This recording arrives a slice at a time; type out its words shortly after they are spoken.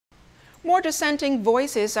More dissenting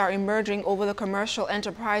voices are emerging over the Commercial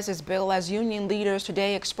Enterprises Bill as union leaders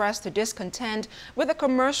today expressed their discontent with the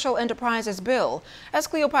Commercial Enterprises Bill. As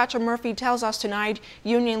Cleopatra Murphy tells us tonight,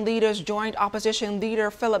 union leaders joined opposition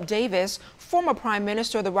leader Philip Davis, former Prime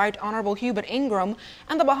Minister the Right Honorable Hubert Ingraham,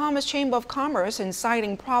 and the Bahamas Chamber of Commerce in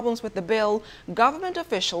citing problems with the bill government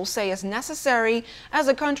officials say is necessary as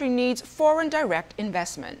the country needs foreign direct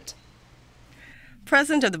investment.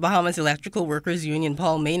 President of the Bahamas Electrical Workers Union,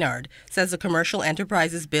 Paul Maynard, says the Commercial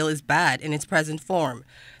Enterprises Bill is bad in its present form.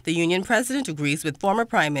 The union president agrees with former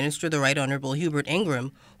Prime Minister the Right Honorable Hubert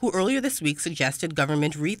Ingraham, who earlier this week suggested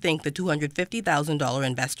government rethink the $250,000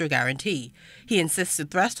 investor guarantee. He insists the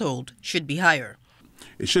threshold should be higher.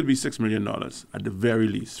 It should be $6 million, at the very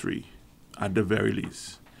least $3, at the very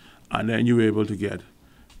least. And then you're able to get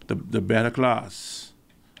the better class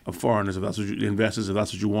of foreigners, if that's what you, investors, if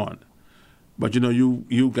that's what you want. But you know,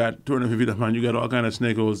 you got 250 man, you got all kind of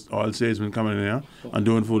snake oil salesmen coming in here and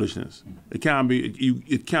doing foolishness. It can't be,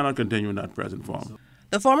 it cannot continue in that present form.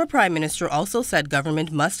 The former Prime Minister also said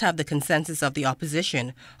government must have the consensus of the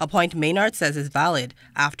opposition, a point Maynard says is valid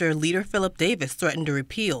after leader Philip Davis threatened to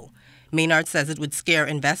repeal. Maynard says it would scare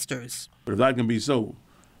investors. But if that can be so,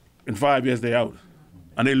 in 5 years they're out,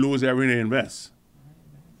 and they lose everything they invest.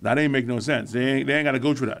 That ain't make no sense. They ain't got to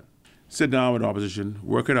go through that. Sit down with the opposition,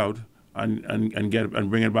 work it out,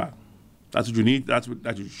 and bring it back. That's what you need. That's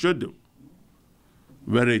what you should do.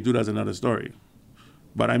 Whether they do that's another story.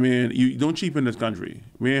 But I mean, you don't cheapen this country.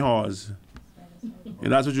 We ain't whores.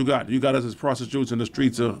 And that's what you got. You got us as prostitutes in the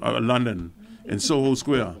streets of London, in Soho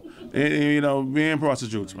Square. And, you know, we ain't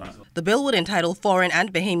prostitutes, man. The bill would entitle foreign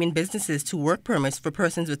and Bahamian businesses to work permits for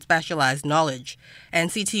persons with specialized knowledge.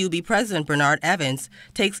 NCTUB President Bernard Evans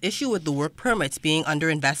takes issue with the work permits being under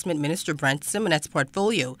Investment Minister Brent Simonette's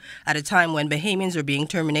portfolio at a time when Bahamians are being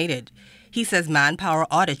terminated. He says manpower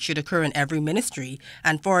audits should occur in every ministry,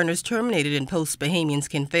 and foreigners terminated in posts Bahamians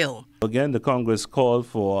can fill. Again, the Congress called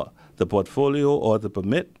for the portfolio or the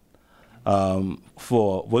permit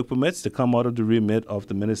for work permits to come out of the remit of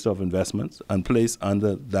the Minister of Investments and placed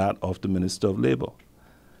under that of the Minister of Labor.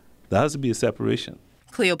 There has to be a separation.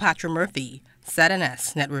 Cleopatra Murphy,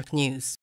 ZNS Network News.